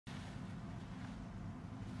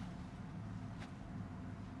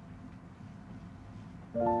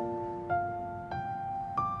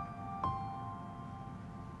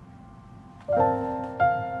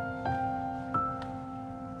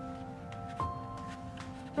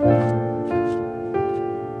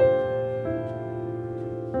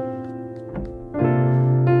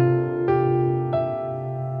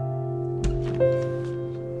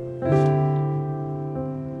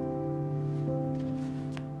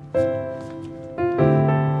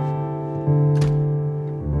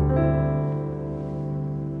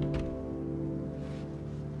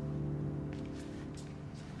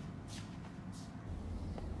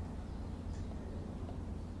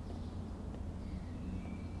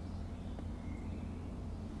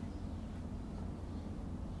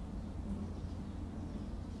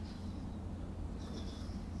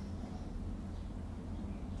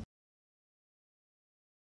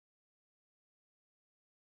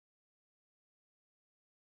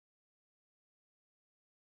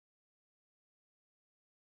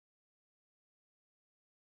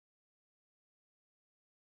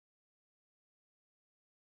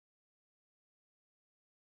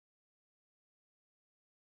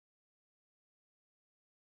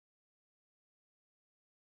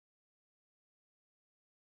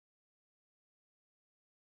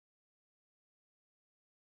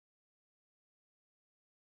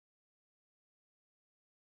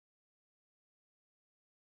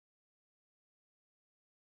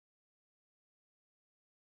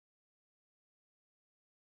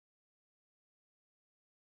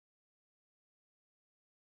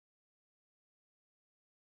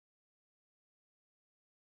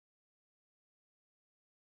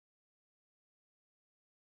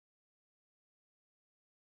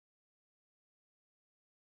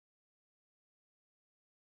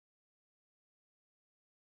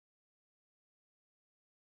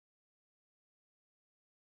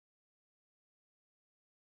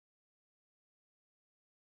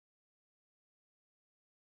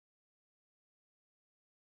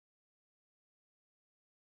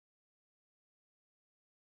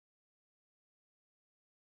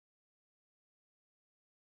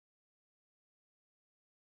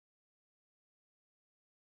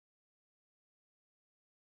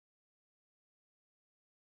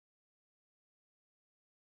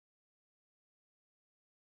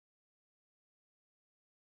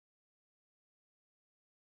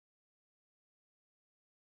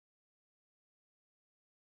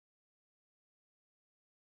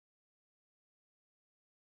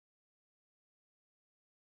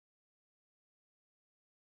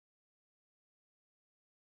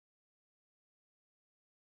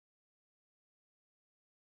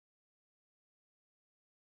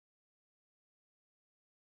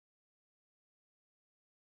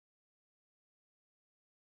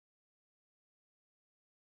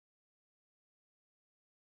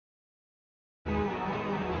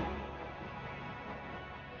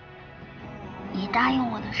你答应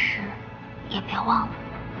我的事，也别忘了。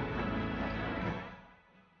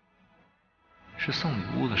是送礼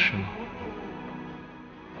物的事吗？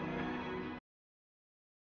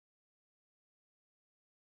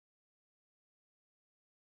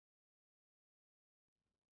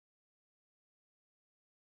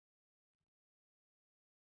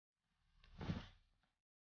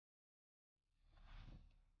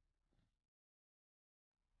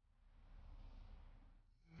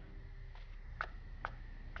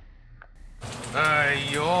哎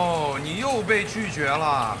呦，你又被拒绝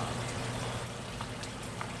了。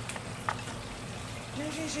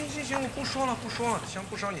行，我不说了，行，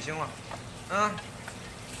不伤你心了。啊？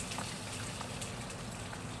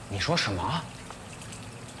你说什么？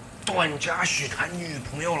段嘉许谈女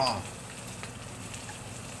朋友了？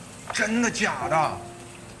真的假的？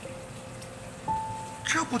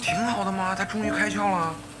这不挺好的吗？他终于开窍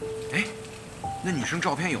了。哎，那女生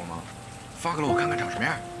照片有吗？发给了我看看长什么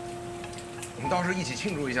样。我们到时候一起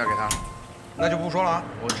庆祝一下给他。那就不说了啊，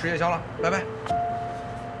我吃夜宵了，拜拜。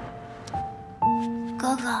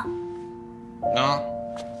哥哥，啊？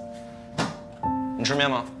你吃面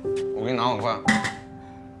吗？我给你拿碗筷。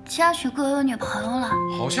嘉许哥有女朋友了？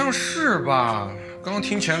好像是吧？刚刚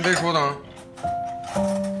听前辈说的。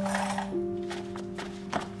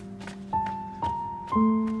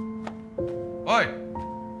喂，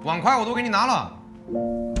碗筷我都给你拿了。